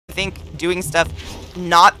think doing stuff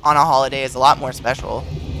not on a holiday is a lot more special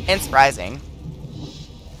and surprising.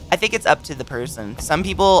 I think it's up to the person. Some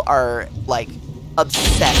people are, like,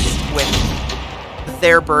 obsessed with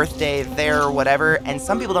their birthday, their whatever, and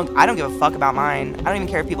some people don't. I don't give a fuck about mine. I don't even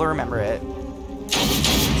care if people remember it.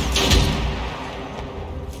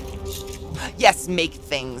 Yes, make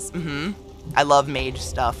things. I love mage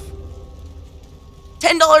stuff.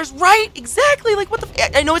 $10, right? Exactly. Like, what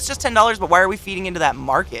the... I know it's just $10, but why are we feeding into that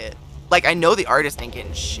market? Like, I know the artist ain't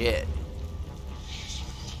getting shit.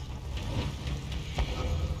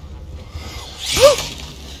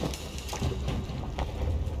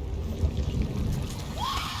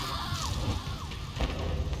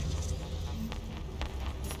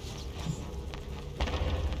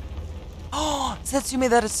 Oh, Setsume,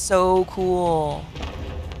 that is so cool.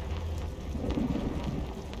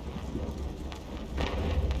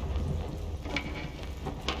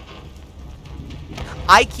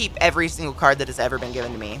 I keep every single card that has ever been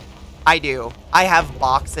given to me. I do. I have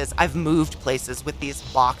boxes. I've moved places with these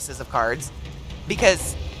boxes of cards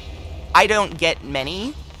because I don't get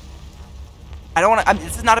many. I don't want to...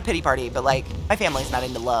 this is not a pity party, but, like, my family's not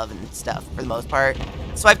into love and stuff for the most part.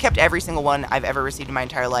 So I've kept every single one I've ever received in my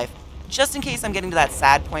entire life. Just in case I'm getting to that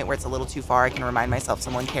sad point where it's a little too far, I can remind myself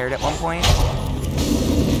someone cared at one point.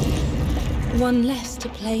 One less to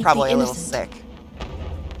play. Probably a little sick.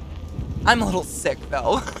 I'm a little sick,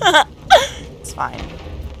 though. It's fine.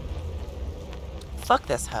 Fuck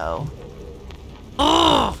this hoe.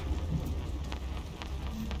 Ugh!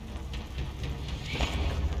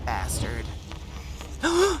 Bastard.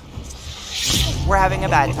 We're having a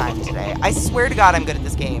bad time today. I swear to God I'm good at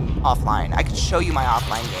this game offline. I could show you my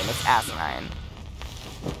offline game. It's asinine.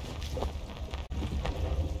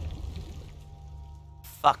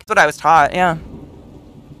 Fuck. That's what I was taught, yeah.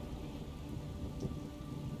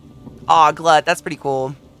 Aw, Glut. That's pretty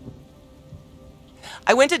cool.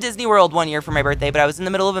 I went to Disney World one year for my birthday, but I was in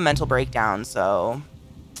the middle of a mental breakdown, so...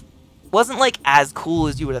 wasn't, like, as cool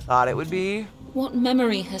as you would have thought it would be. What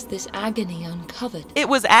memory has this agony uncovered? It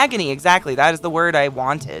was agony, exactly. That is the word I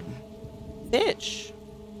wanted. Bitch.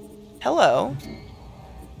 Hello.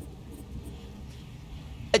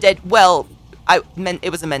 Well,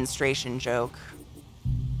 it was a menstruation joke.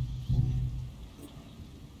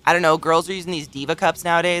 I don't know, girls are using these diva cups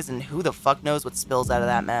nowadays, and who the fuck knows what spills out of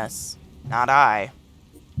that mess? Not I.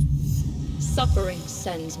 Suffering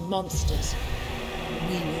sends monsters.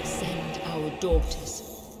 We will send our daughters.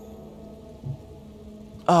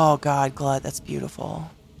 Oh god, Glut, that's beautiful.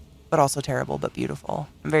 But also terrible, but beautiful.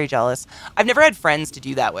 I'm very jealous. I've never had friends to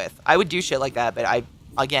do that with. I would do shit like that, but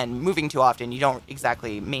again, moving too often, you don't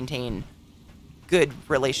exactly maintain good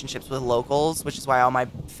relationships with locals, which is why all my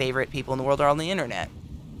favorite people in the world are on the internet.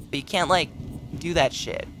 But you can't, like, do that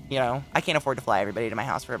shit, you know? I can't afford to fly everybody to my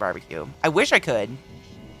house for a barbecue. I wish I could.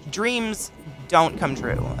 Dreams don't come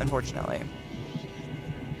true, unfortunately.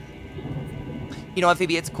 You know what,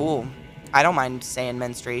 Phoebe? It's cool. I don't mind saying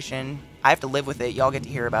menstruation. I have to live with it. Y'all get to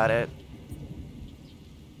hear about it.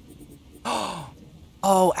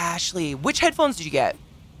 Oh, Ashley. Which headphones did you get?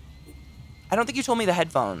 I don't think you told me the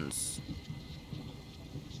headphones.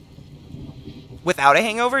 Without a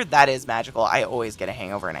hangover? That is magical. I always get a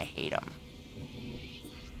hangover and I hate them.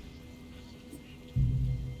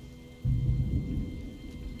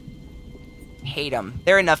 Hate them.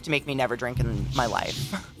 They're enough to make me never drink in my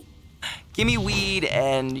life. Give me weed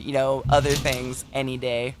and, you know, other things any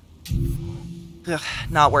day. Ugh,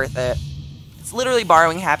 not worth it. It's literally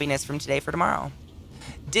borrowing happiness from today for tomorrow.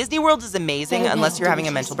 Disney World is amazing unless you're having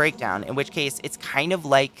a mental breakdown, in which case it's kind of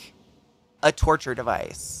like a torture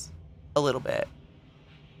device. A little bit.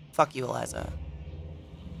 Fuck you, Eliza.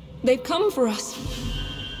 They've come for us.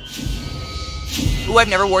 Ooh, I've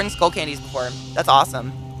never worn skull candies before. That's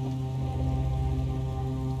awesome.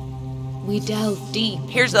 We delve deep.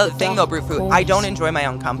 Here's the other thing though, Brewfood. I don't enjoy my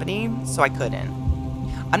own company, so I couldn't.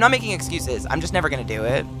 I'm not making excuses. I'm just never gonna do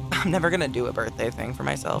it. I'm never gonna do a birthday thing for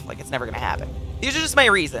myself. Like, it's never gonna happen. These are just my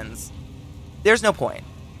reasons. There's no point.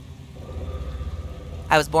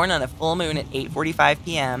 I was born on a full moon at 8:45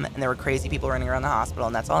 p.m. and there were crazy people running around the hospital,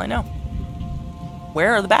 and that's all I know.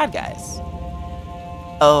 Where are the bad guys?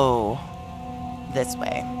 Oh, this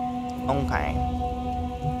way. Okay.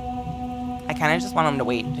 I kind of just want them to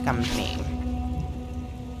wait to come to me.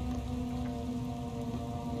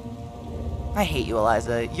 I hate you,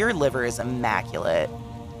 Eliza. Your liver is immaculate.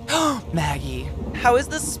 Maggie, how is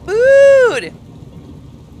this food?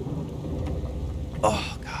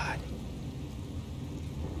 Oh, God.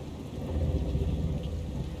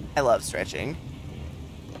 I love stretching.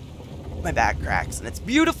 My back cracks, and it's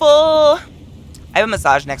beautiful. I have a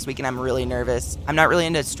massage next week and I'm really nervous. I'm not really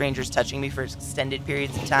into strangers touching me for extended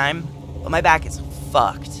periods of time, but my back is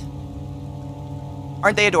fucked.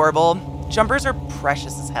 Aren't they adorable? Jumpers are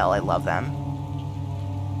precious as hell. I love them.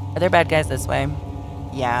 Are there bad guys this way?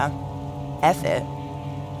 Yeah. F it.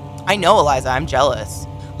 I know, Eliza. I'm jealous.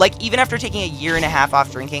 Like, even after taking a year and a half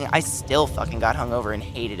off drinking, I still fucking got hungover and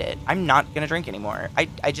hated it. I'm not gonna drink anymore. I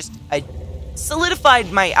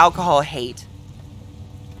solidified my alcohol hate.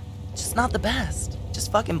 Just not the best.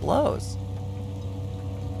 Just fucking blows.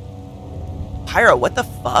 Pyro, what the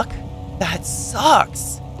fuck? That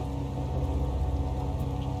sucks.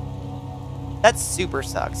 That super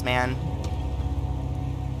sucks, man.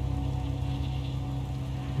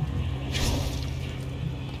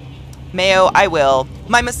 Mayo, I will.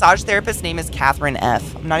 My massage therapist's name is Catherine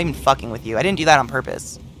F. I'm not even fucking with you. I didn't do that on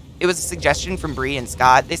purpose. It was a suggestion from Bree and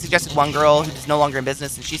Scott. They suggested one girl who's no longer in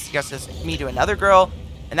business, and she suggested me to another girl,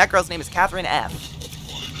 and that girl's name is Catherine F.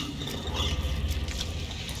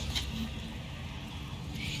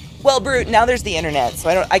 Well, Brute, now there's the internet,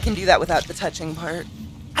 so I can do that without the touching part.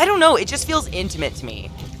 I don't know, it just feels intimate to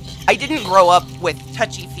me. I didn't grow up with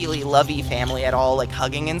touchy-feely, lovey family at all, like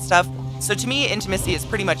hugging and stuff. So to me, intimacy is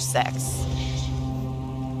pretty much sex.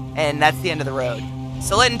 And that's the end of the road.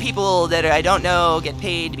 So letting people that I don't know get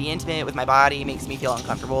paid to be intimate with my body makes me feel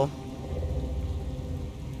uncomfortable.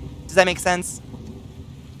 Does that make sense?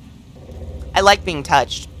 I like being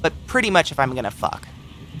touched, but pretty much if I'm gonna fuck.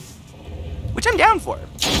 Which I'm down for,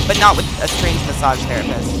 but not with a strange massage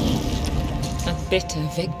therapist. A bitter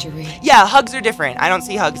victory. Yeah, hugs are different. I don't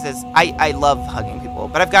see hugs as... I love hugging people,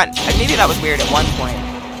 but maybe that was weird at one point.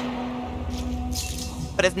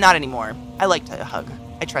 But it's not anymore. I like to hug.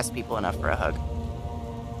 I trust people enough for a hug.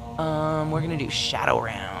 We're gonna do shadow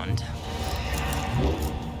round.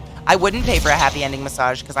 I wouldn't pay for a happy ending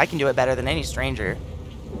massage because I can do it better than any stranger.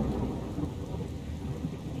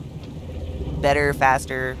 Better,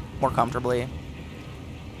 faster, more comfortably.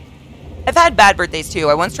 I've had bad birthdays too.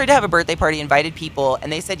 I once tried to have a birthday party, invited people,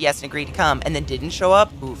 and they said yes and agreed to come, and then didn't show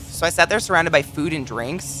up. Oof. So I sat there surrounded by food and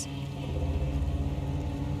drinks.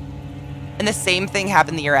 And the same thing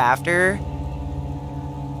happened the year after.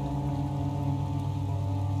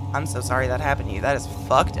 I'm so sorry that happened to you. That is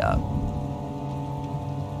fucked up.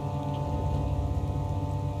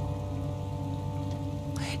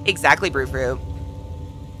 Exactly, Brew Fruit.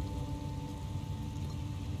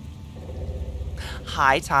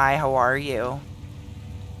 Hi, Ty. How are you?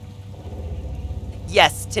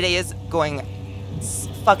 Yes, today is going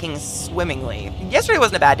fucking swimmingly. Yesterday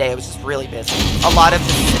wasn't a bad day. I was just really busy. A lot of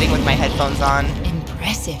just sitting with my headphones on.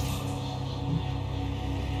 Impressive.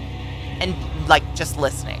 And, like, just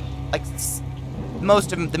listening. Like,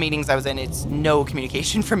 most of the meetings I was in, it's no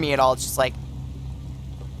communication from me at all. It's just, like,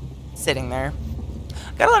 sitting there.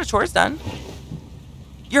 Got a lot of chores done.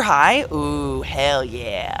 You're high? Ooh, hell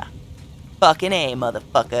yeah. Fucking A,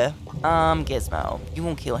 motherfucker. Gizmo. You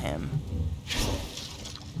won't kill him.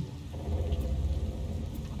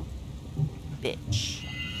 Bitch.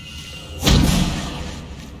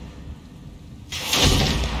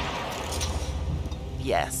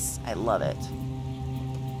 Yes, I love it.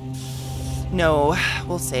 No,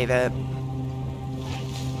 we'll save it.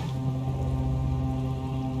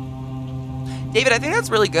 David, I think that's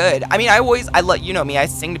really good. I mean, I love, you know me, I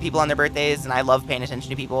sing to people on their birthdays and I love paying attention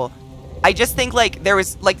to people. I just think like there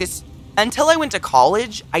was like this, until I went to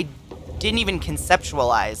college, I didn't even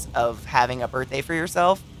conceptualize of having a birthday for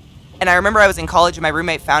yourself. And I remember I was in college and my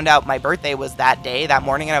roommate found out my birthday was that day, that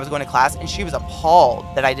morning, and I was going to class, and she was appalled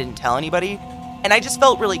that I didn't tell anybody. And I just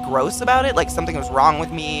felt really gross about it, like something was wrong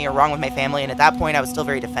with me or wrong with my family. And at that point, I was still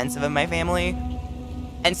very defensive of my family.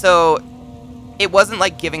 And so it wasn't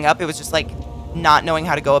like giving up. It was just like not knowing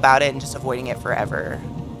how to go about it and just avoiding it forever.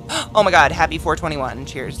 Oh my God, happy 421.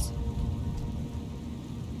 Cheers.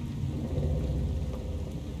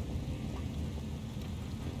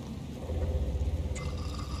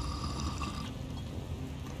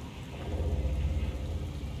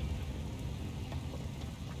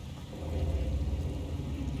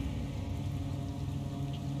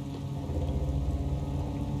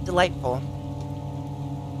 Delightful.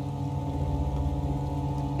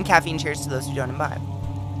 And caffeine cheers to those who don't imbibe.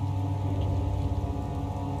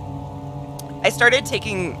 I started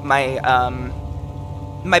taking my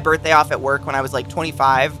my birthday off at work when I was like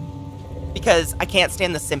 25 because I can't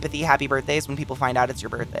stand the sympathy happy birthdays when people find out it's your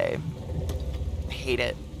birthday. I hate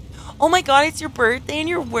it. Oh my God, it's your birthday and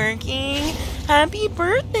you're working? Happy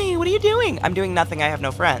birthday. What are you doing? I'm doing nothing. I have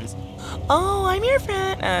no friends. Oh, I'm your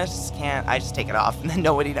friend. I just can't. I just take it off and then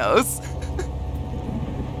nobody knows.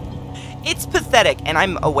 It's pathetic and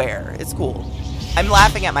I'm aware. It's cool. I'm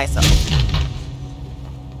laughing at myself.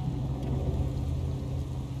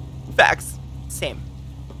 Facts. Same.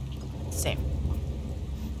 Same.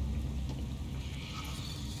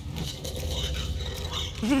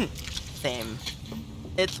 Same.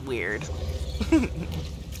 It's weird.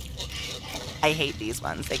 I hate these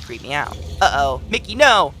ones. They creep me out. Uh-oh. Mickey,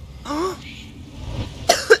 no! Oh,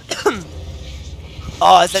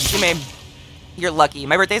 Setsume. You're lucky.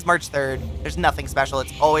 My birthday's March 3rd. There's nothing special.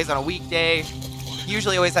 It's always on a weekday.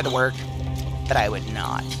 Usually always had to work. But I would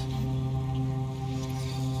not.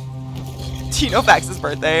 Do you know Fax's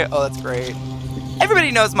birthday? Oh, that's great.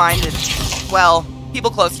 Everybody knows mine. It's, well,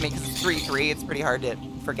 people close to me because it's 3-3. It's pretty hard to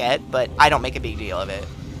forget, but I don't make a big deal of it.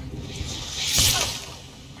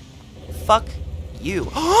 Fuck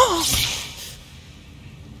you.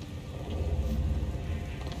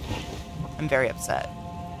 I'm very upset.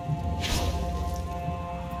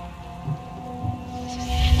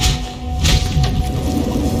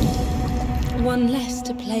 One less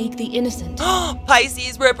to plague the innocent.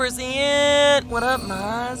 Pisces represent! What up,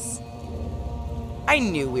 Maz? I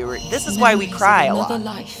knew we were... This is why we cry a lot.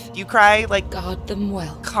 Life. Do you cry, like... Guard them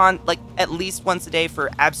well. Like, at least once a day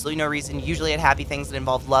for absolutely no reason, usually at happy things that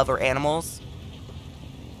involve love or animals?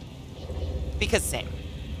 Because same.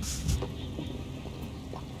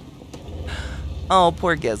 Oh,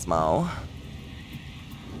 poor Gizmo.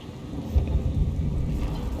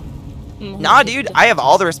 Nah, dude, I have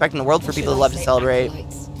all the respect in the world for people who love to celebrate.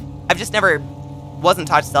 I've just never... wasn't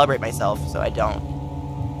taught to celebrate myself, so I don't.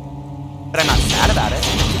 But I'm not sad about it.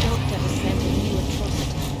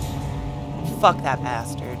 Fuck that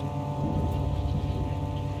bastard.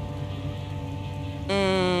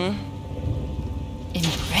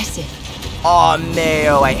 Impressive. Aw,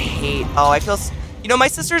 Mayo, I hate... Oh, I feel... You know, my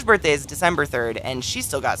sister's birthday is December 3rd, and she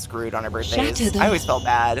still got screwed on her birthdays. I always felt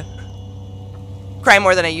bad. Cry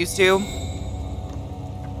more than I used to.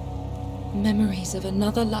 Memories of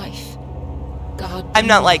another life. God. I'm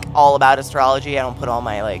not, like, all about astrology. I don't put all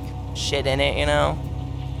my, like, shit in it, you know?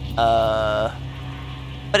 But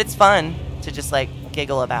it's fun to just, like,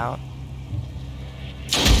 giggle about.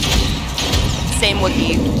 Same with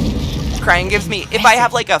me. Crying gives me... If I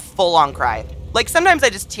have, like, a full-on cry. Like, sometimes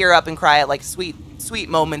I just tear up and cry at, like, sweet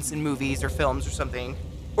moments in movies or films or something.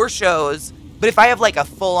 Or shows. But if I have, like, a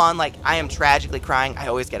full-on, like, I am tragically crying, I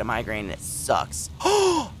always get a migraine, and it sucks.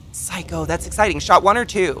 Oh, Psycho, that's exciting. Shot 1 or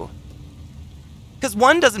 2? Because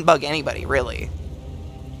 1 doesn't bug anybody, really.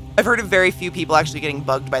 I've heard of very few people actually getting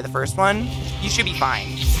bugged by the first one. You should be fine.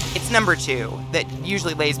 It's number 2 that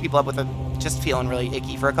usually lays people up with a just feeling really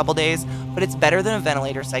icky for a couple days. But it's better than a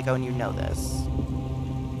ventilator, Psycho, and you know this.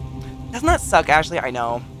 Doesn't that suck, Ashley? I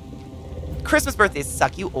know. Christmas birthdays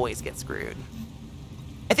suck. You always get screwed.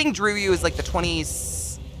 I think Drew you is like the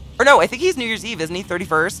 20s... Or no, I think he's New Year's Eve, isn't he?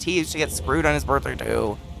 31st? He used to get screwed on his birthday,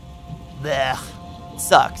 too. Blech.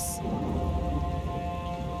 Sucks.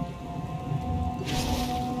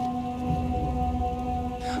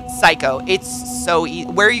 Psycho. It's so easy.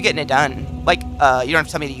 Where are you getting it done? Like, you don't have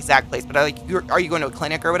to tell me the exact place, but like, are you going to a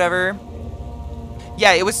clinic or whatever?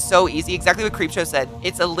 Yeah, it was so easy. Exactly what Creepshow said.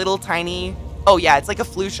 It's a little tiny... Oh, yeah, it's like a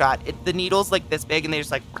flu shot. The needle's like this big, and they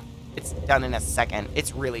just like... It's done in a second.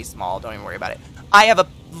 It's really small. Don't even worry about it. I have a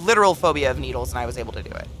literal phobia of needles, and I was able to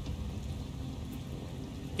do it.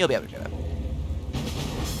 You'll be able to do it.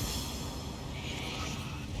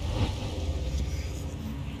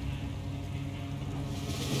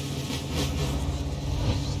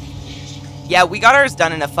 Yeah, we got ours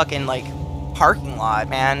done in a fucking, like, parking lot,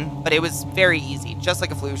 man. But it was very easy. Just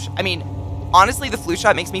like a flu shot. I mean, honestly, the flu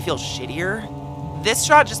shot makes me feel shittier. This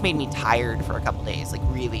shot just made me tired for a couple days. Like,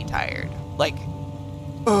 really tired. Like,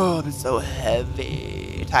 oh, I'm so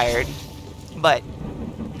heavy. Tired. But,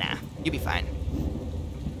 nah, you'll be fine.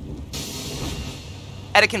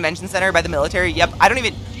 At a convention center by the military, yep. I don't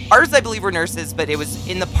even... Ours, I believe, were nurses, but it was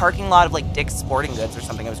in the parking lot of, like, Dick's Sporting Goods or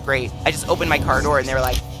something. It was great. I just opened my car door, and they were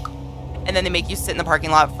like... And then they make you sit in the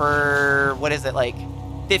parking lot for, what is it, like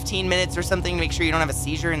 15 minutes or something to make sure you don't have a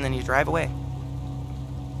seizure, and then you drive away.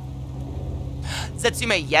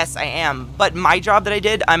 Setsume, yes, I am. But my job that I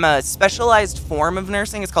did, I'm a specialized form of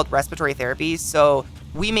nursing. It's called respiratory therapy. So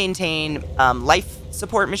we maintain life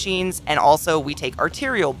support machines, and also we take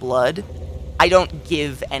arterial blood. I don't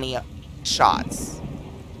give any shots.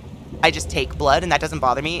 I just take blood, and that doesn't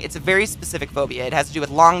bother me. It's a very specific phobia. It has to do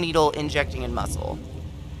with long needle injecting in muscle.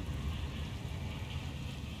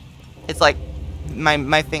 It's like,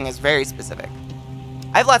 my thing is very specific.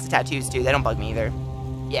 I have lots of tattoos, too. They don't bug me either.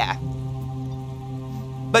 Yeah.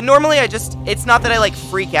 But normally it's not that I, like,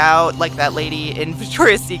 freak out like that lady in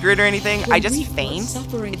Victoria's Secret or anything. I just faint.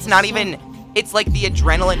 It's not even, it's like the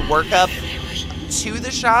adrenaline workup to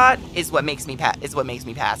the shot is what makes me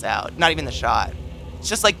pass out. Not even the shot. It's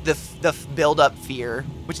just like the build-up fear,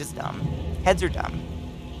 which is dumb. Heads are dumb.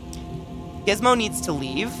 Gizmo needs to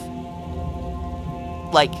leave.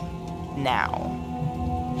 Like, now.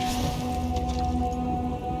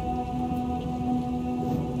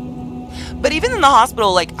 But even in the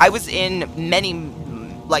hospital, like, I was in many,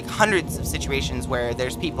 like, hundreds of situations where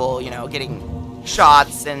there's people, you know, getting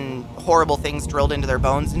shots and horrible things drilled into their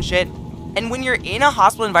bones and shit. And when you're in a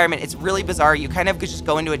hospital environment, it's really bizarre. You kind of just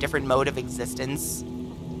go into a different mode of existence,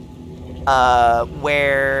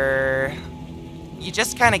 where you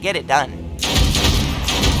just kind of get it done.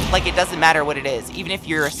 Like, it doesn't matter what it is. Even if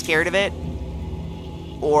you're scared of it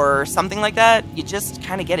or something like that, you just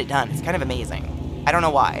kind of get it done. It's kind of amazing. I don't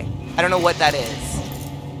know why. I don't know what that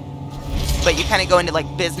is. But you kind of go into, like,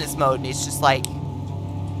 business mode, and it's just like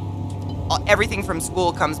everything from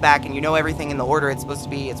school comes back, and you know everything in the order it's supposed to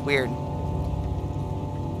be. It's weird.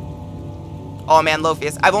 Oh man,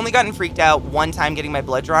 Lophius. I've only gotten freaked out one time getting my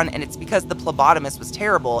blood drawn, and it's because the phlebotomist was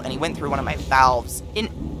terrible, and he went through one of my valves.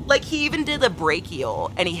 Like, he even did a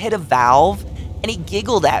brachial, and he hit a valve, and he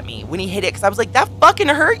giggled at me when he hit it, because I was like, that fucking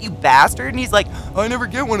hurt, you bastard. And he's like, I never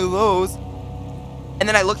get one of those. And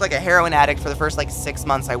then I looked like a heroin addict for the first, like, 6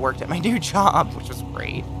 months I worked at my new job, which was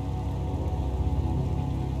great.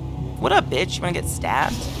 What up, bitch? You wanna get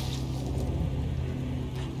stabbed?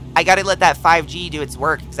 I gotta let that 5G do its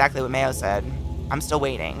work, exactly what Mayo said. I'm still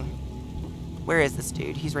waiting. Where is this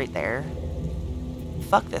dude? He's right there.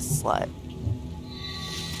 Fuck this slut.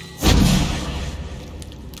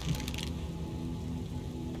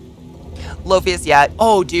 Lophius, yeah.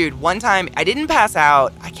 Oh, dude, one time, I didn't pass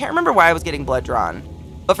out. I can't remember why I was getting blood drawn.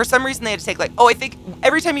 But for some reason, they had to take, like, oh, I think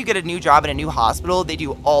every time you get a new job in a new hospital, they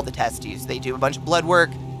do all the tests. They do a bunch of blood work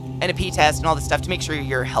and a pee test and all this stuff to make sure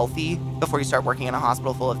you're healthy before you start working in a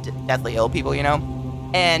hospital full of deathly ill people, you know?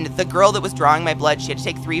 And the girl that was drawing my blood, she had to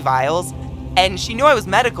take 3 vials, and she knew I was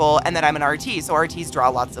medical and that I'm an RT, so RTs draw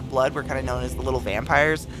lots of blood. We're kind of known as the little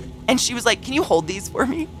vampires. And she was like, can you hold these for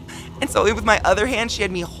me? And so with my other hand, she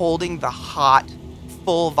had me holding the hot,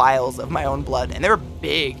 full vials of my own blood, and they were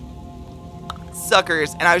big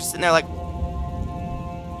suckers, and I was just sitting there like,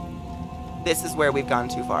 this is where we've gone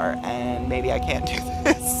too far, and maybe I can't do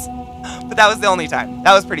this. But that was the only time.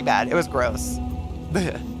 That was pretty bad. It was gross.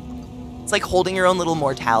 It's like holding your own little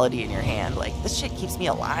mortality in your hand. Like, this shit keeps me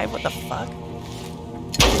alive? What the fuck?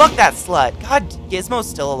 Fuck that slut. God, Gizmo's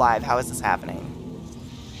still alive. How is this happening?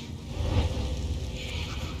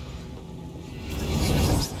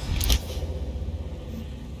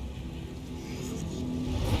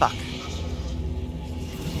 Fuck.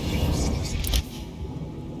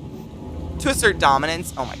 To assert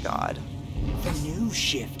dominance? Oh my god. The new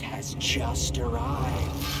shift has just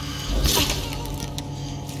arrived.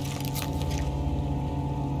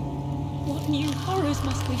 What new horrors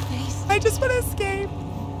must we face? I just want to escape.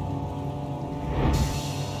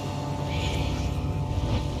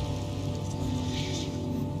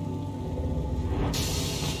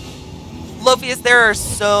 Lophius, there are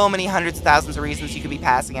so many hundreds of thousands of reasons you could be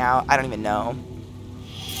passing out. I don't even know.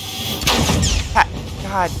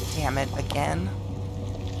 God damn it, again.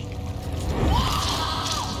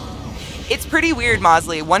 It's pretty weird,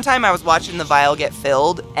 Mosley. One time I was watching the vial get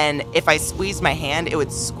filled, and if I squeezed my hand, it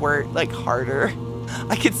would squirt, like, harder.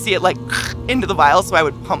 I could see it, like, into the vial, so I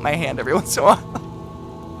would pump my hand every once in a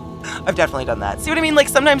while. I've definitely done that. See what I mean? Like,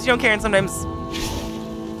 sometimes you don't care, and sometimes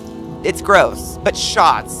it's gross. But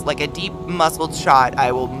shots, like a deep muscled shot,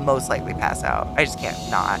 I will most likely pass out. I just can't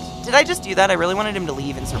not. Did I just do that? I really wanted him to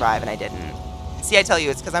leave and survive, and I didn't. See, I tell you,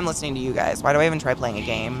 it's because I'm listening to you guys. Why do I even try playing a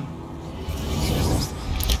game?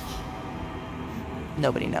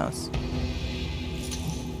 Nobody knows.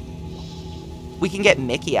 We can get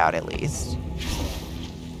Mickey out at least.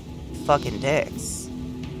 Fucking dicks.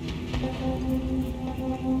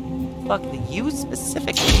 Fuck you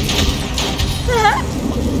specifically.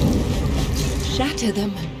 Shatter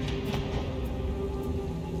them.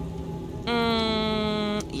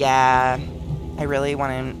 Yeah. I really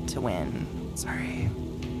want him to win. Sorry.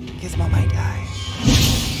 Gizmo might die.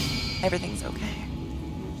 Everything's okay.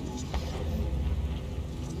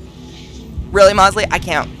 Really, Mosley? I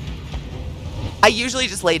can't. I usually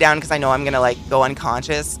just lay down because I know I'm gonna, like, go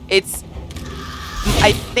unconscious.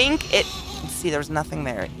 I think it... See, there was nothing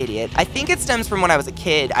there, idiot. I think it stems from when I was a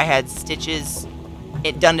kid. I had stitches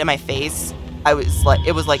done to my face. It was like,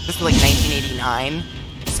 this was like 1989.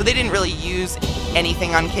 So they didn't really use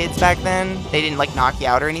anything on kids back then. They didn't, like, knock you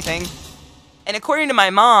out or anything. And according to my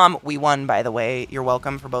mom, we won, by the way. You're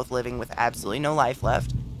welcome for both living with absolutely no life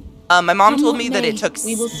left. My mom told me that it took,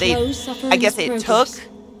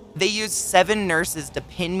 they used 7 nurses to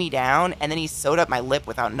pin me down, and then he sewed up my lip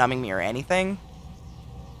without numbing me or anything.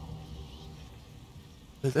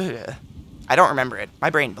 I don't remember it. My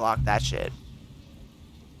brain blocked that shit.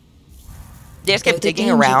 They just Though kept the digging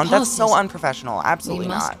danger around. That's so passes, unprofessional. Absolutely we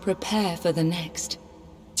must not. prepare for the next.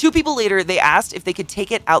 2 people later, they asked if they could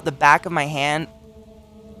take it out the back of my hand.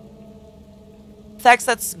 Thex,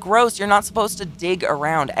 that's gross. You're not supposed to dig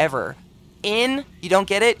around ever. You don't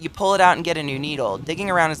get it, you pull it out and get a new needle. Digging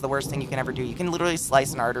around is the worst thing you can ever do. You can literally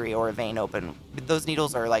slice an artery or a vein open. Those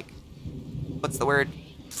needles are like, what's the word?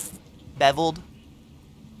 Beveled.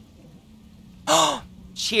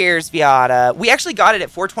 Cheers, Viata. We actually got it at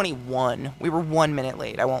 4:21. We were 1 minute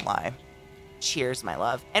late, I won't lie. Cheers, my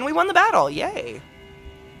love. And we won the battle, yay.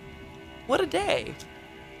 What a day.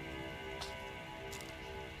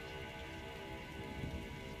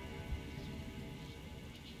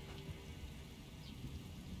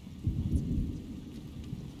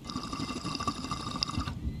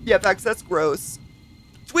 Yeah, Vex, that's gross.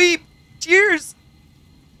 Sweet! Cheers!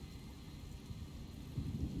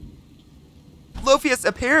 Lophius,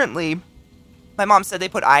 apparently, my mom said they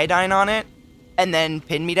put iodine on it and then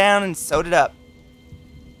pinned me down and sewed it up.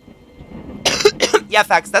 Yeah,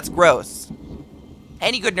 Vex, that's gross.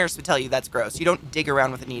 Any good nurse would tell you that's gross. You don't dig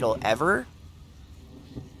around with a needle ever.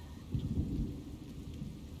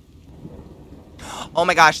 Oh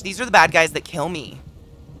my gosh, these are the bad guys that kill me.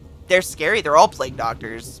 They're scary. They're all plague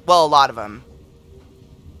doctors. Well, a lot of them.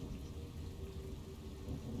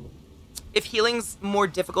 If healing's more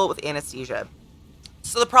difficult with anesthesia.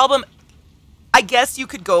 So the problem, I guess you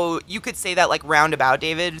could say that like roundabout,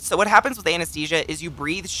 David. So what happens with anesthesia is you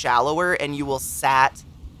breathe shallower and you will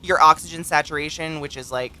your oxygen saturation, which is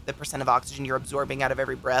like the percent of oxygen you're absorbing out of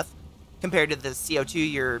every breath, compared to the CO2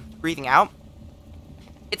 you're breathing out.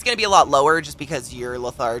 It's going to be a lot lower just because you're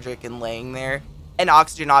lethargic and laying there. And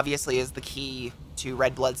oxygen, obviously, is the key to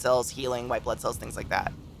red blood cells, healing, white blood cells, things like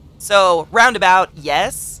that. So, roundabout,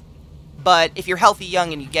 yes. But if you're healthy,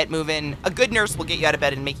 young, and you get moving, a good nurse will get you out of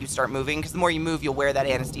bed and make you start moving. Because the more you move, you'll wear that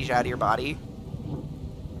anesthesia out of your body.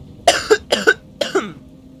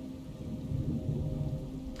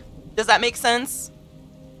 Does that make sense?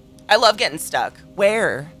 I love getting stuck.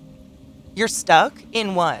 Where? You're stuck?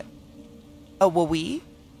 In what? A wee?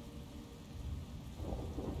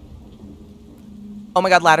 Oh my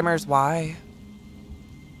god, Latimer's why?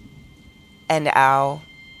 And ow.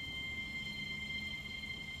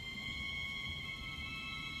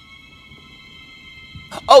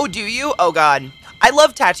 Oh, do you? Oh god. I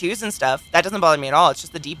love tattoos and stuff. That doesn't bother me at all. It's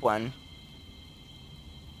just the deep one.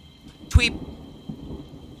 Tweep.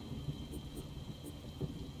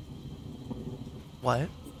 What?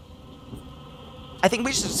 I think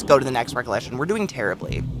we should just go to the next recollection. We're doing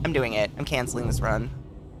terribly. I'm doing it. I'm canceling this run.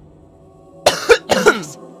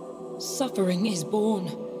 Suffering is born.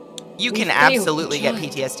 You can absolutely get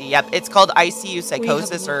PTSD. Yep, it's called ICU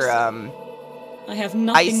psychosis or I have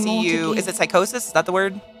nothing ICU. more to give. Is it psychosis? Is that the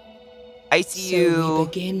word? ICU. So we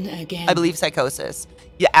begin again. I believe psychosis.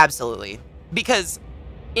 Yeah, absolutely. Because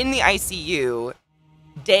in the ICU,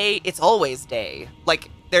 it's always day. Like,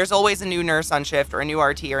 there's always a new nurse on shift or a new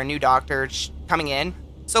RT or a new doctor coming in.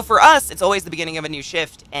 So for us, it's always the beginning of a new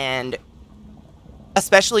shift. And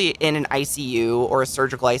especially in an ICU or a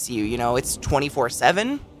surgical ICU, you know, it's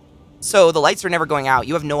 24/7. So the lights are never going out.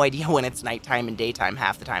 You have no idea when it's nighttime and daytime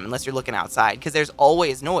half the time, unless you're looking outside, because there's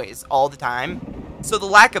always noise all the time. So the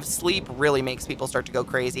lack of sleep really makes people start to go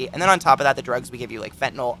crazy. And then on top of that, the drugs we give you, like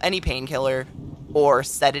fentanyl, any painkiller or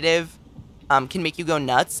sedative, can make you go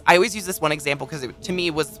nuts. I always use this one example because it, to me,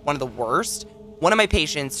 was one of the worst. One of my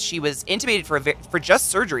patients, she was intubated for just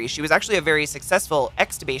surgery. She was actually a very successful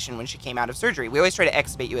extubation when she came out of surgery. We always try to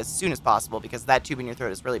extubate you as soon as possible because that tube in your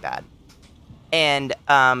throat is really bad. And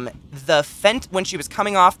when she was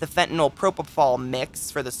coming off the fentanyl propofol mix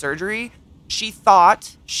for the surgery, she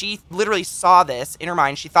literally saw this in her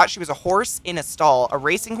mind. She thought she was a horse in a stall, a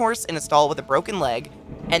racing horse in a stall with a broken leg,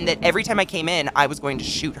 and that every time I came in, I was going to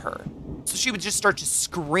shoot her. So she would just start to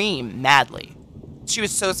scream madly. She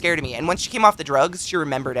was so scared of me. And once she came off the drugs, she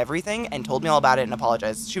remembered everything and told me all about it and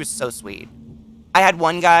apologized. She was so sweet. I had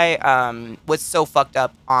one guy was so fucked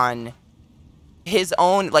up on his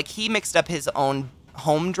own, like he mixed up his own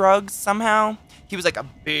home drugs somehow. He was like a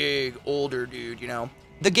big older dude, you know.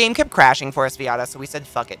 The game kept crashing for us, Viata, so we said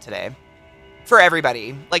fuck it today. For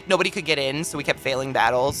everybody. Like nobody could get in, so we kept failing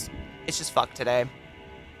battles. It's just fuck today.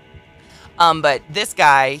 But this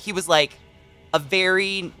guy, he was like a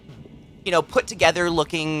very, you know, put together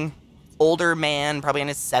looking older man, probably in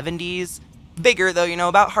his 70s. Bigger though, you know,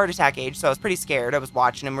 about heart attack age, so I was pretty scared. I was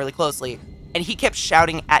watching him really closely. And he kept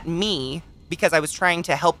shouting at me because I was trying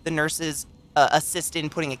to help the nurses assist in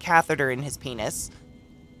putting a catheter in his penis,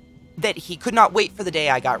 that he could not wait for the day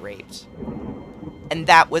I got raped. And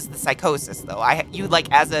that was the psychosis, though. You like,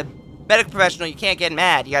 as a medical professional, you can't get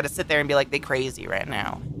mad. You got to sit there and be like, they crazy right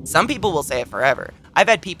now. Some people will say it forever. I've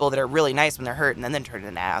had people that are really nice when they're hurt and then turn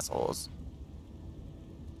into assholes.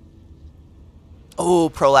 Oh,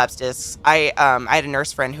 prolapse discs. I had a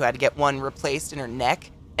nurse friend who had to get one replaced in her neck,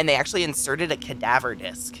 and they actually inserted a cadaver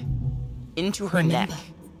disc into her neck.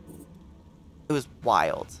 It was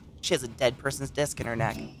wild. She has a dead person's disc in her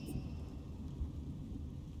neck.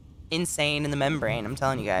 Insane in the membrane, I'm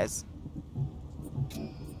telling you guys.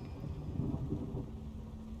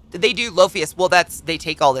 They do Lophius. Well, they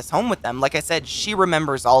take all this home with them. Like I said, she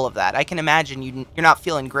remembers all of that. I can imagine you're not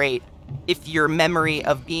feeling great if your memory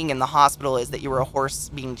of being in the hospital is that you were a horse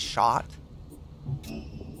being shot.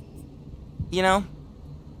 You know?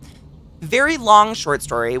 Very long short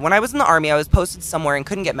story. When I was in the army, I was posted somewhere and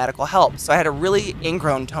couldn't get medical help, so I had a really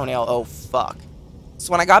ingrown toenail. Oh, fuck.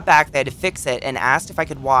 So when I got back, they had to fix it and asked if I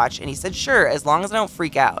could watch, and he said, sure, as long as I don't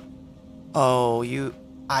freak out. Oh,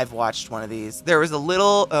 I've watched one of these. There was a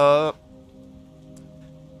little,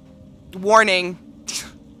 warning.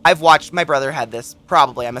 I've watched, my brother had this,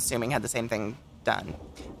 probably, I'm assuming, had the same thing done.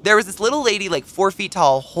 There was this little lady, like 4 feet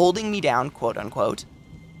tall, holding me down, quote unquote.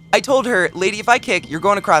 I told her, lady, if I kick, you're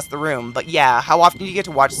going across the room. But yeah, how often do you get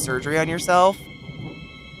to watch surgery on yourself?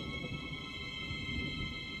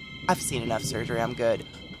 I've seen enough surgery, I'm good.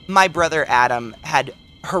 My brother Adam had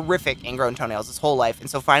horrific ingrown toenails his whole life, and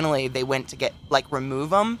so finally they went to get, like, remove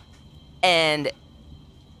them. And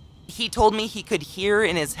he told me he could hear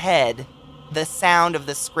in his head the sound of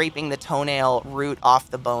the scraping the toenail root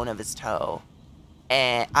off the bone of his toe.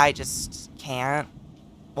 And I just can't.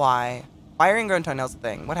 Why? Why are ingrown toenails a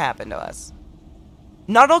thing? What happened to us?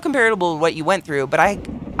 Not at all comparable to what you went through, but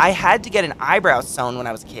I had to get an eyebrow sewn when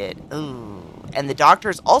I was a kid. Ooh. And the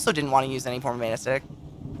doctors also didn't want to use any form of anesthetic.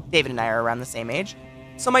 David and I are around the same age.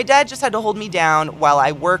 So my dad just had to hold me down while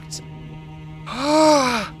I worked.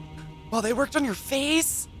 While they worked on your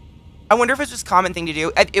face? I wonder if it's just a common thing to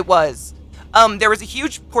do. It was. There was a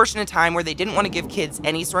huge portion of time where they didn't want to give kids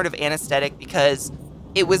any sort of anesthetic because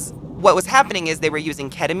what was happening is they were using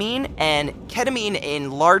ketamine, and ketamine in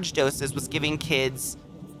large doses was giving kids,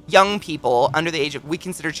 young people under the age of, we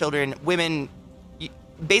consider children, women,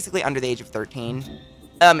 basically under the age of 13.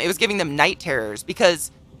 It was giving them night terrors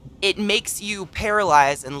because it makes you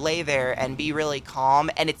paralyze and lay there and be really calm,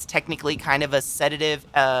 and it's technically kind of a sedative,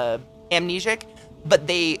 amnesic, but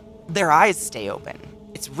their eyes stay open.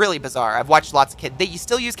 It's really bizarre. I've watched lots of kids. They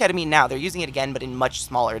still use ketamine now. They're using it again, but in much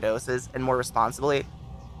smaller doses and more responsibly.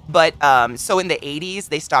 But, so in the 80s,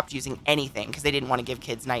 they stopped using anything because they didn't want to give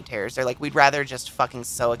kids night terrors. They're like, we'd rather just fucking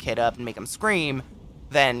sew a kid up and make them scream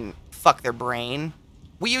than fuck their brain.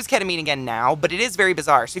 We use ketamine again now, but it is very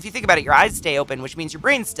bizarre. So if you think about it, your eyes stay open, which means your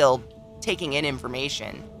brain's still taking in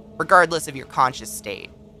information, regardless of your conscious state.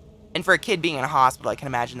 And for a kid being in a hospital, I can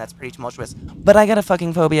imagine that's pretty tumultuous. But I got a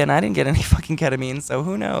fucking phobia, and I didn't get any fucking ketamine, so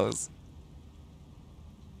who knows?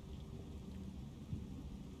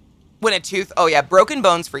 When a tooth... Oh, yeah, broken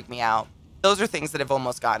bones freak me out. Those are things that have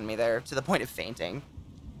almost gotten me there, to the point of fainting.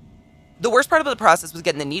 The worst part of the process was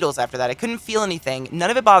getting the needles after that. I couldn't feel anything. None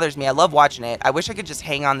of it bothers me. I love watching it. I wish I could just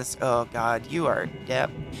hang on this... Oh, God, you are... Yep.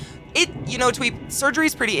 You know, Tweep,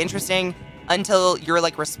 surgery's pretty interesting until you're,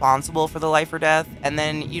 like, responsible for the life or death, and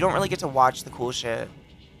then you don't really get to watch the cool shit.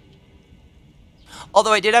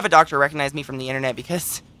 Although I did have a doctor recognize me from the internet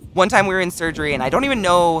because one time we were in surgery, and I don't even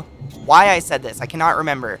know why I said this. I cannot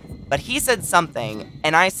remember. But he said something,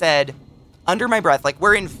 and I said, under my breath, like,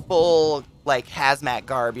 we're in full, like, hazmat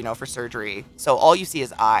garb, you know, for surgery. So all you see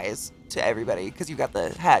is eyes to everybody because you got the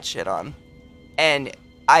hat shit on. And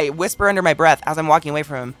I whisper under my breath as I'm walking away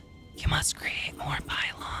from him, you must create more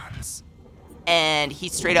pylons. And he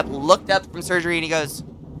straight up looked up from surgery, and he goes,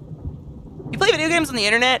 you play video games on the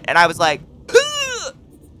internet? And I was like, ugh!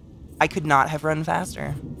 I could not have run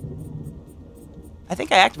faster. I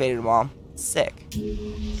think I activated them all. Sick.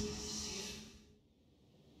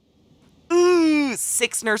 Ooh,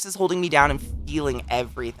 6 nurses holding me down and feeling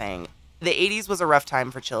everything. The 80s was a rough time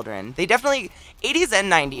for children. They definitely, 80s and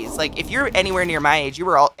 90s, like, if you're anywhere near my age, you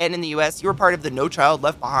were all, and in the US, you were part of the No Child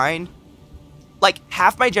Left Behind. Like,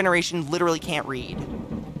 half my generation literally can't read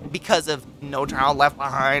because of No Child Left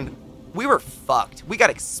Behind. We were fucked. We got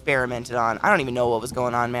experimented on. I don't even know what was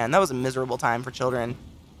going on, man. That was a miserable time for children.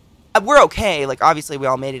 We're okay. Like, obviously, we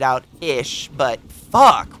all made it out-ish, but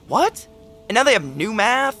fuck. What? And now they have new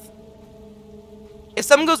math? If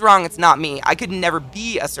something goes wrong, it's not me. I could never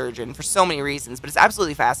be a surgeon for so many reasons, but it's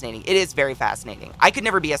absolutely fascinating. It is very fascinating. I could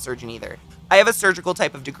never be a surgeon either. I have a surgical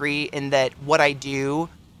type of degree in that what I do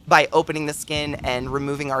by opening the skin and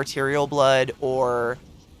removing arterial blood or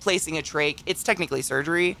placing a trach. It's technically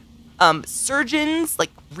surgery. Surgeons, like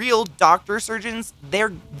real doctor surgeons,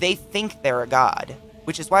 they think they're a god,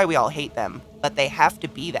 which is why we all hate them. But they have to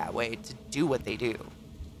be that way to do what they do.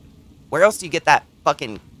 Where else do you get that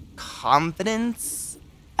fucking confidence?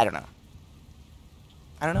 I don't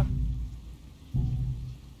know.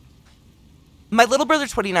 My little brother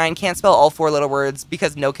 29 can't spell all 4 little words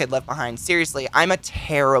because no kid left behind. Seriously, I'm a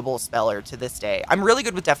terrible speller to this day. I'm really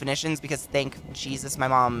good with definitions because thank Jesus my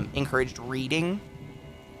mom encouraged reading.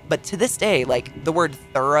 But to this day, like the word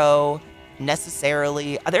thorough,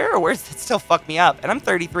 necessarily, there are words that still fuck me up. And I'm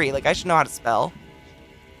 33, like I should know how to spell.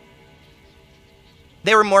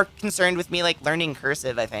 They were more concerned with me like learning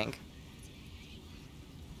cursive, I think.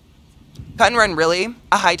 Cut and run, really?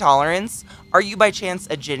 A high tolerance? Are you by chance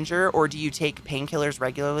a ginger, or do you take painkillers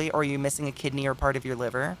regularly, or are you missing a kidney or part of your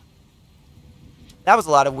liver? That was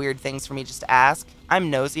a lot of weird things for me just to ask. I'm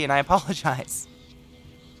nosy and I apologize.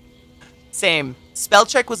 Same. Spell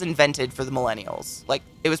check was invented for the millennials. Like,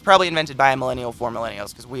 it was probably invented by a millennial for millennials,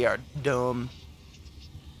 because we are dumb.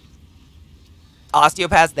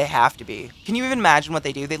 Osteopaths, they have to be. Can you even imagine what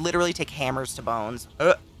they do? They literally take hammers to bones.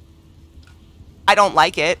 I don't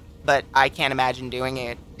like it. But I can't imagine doing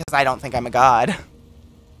it because I don't think I'm a god.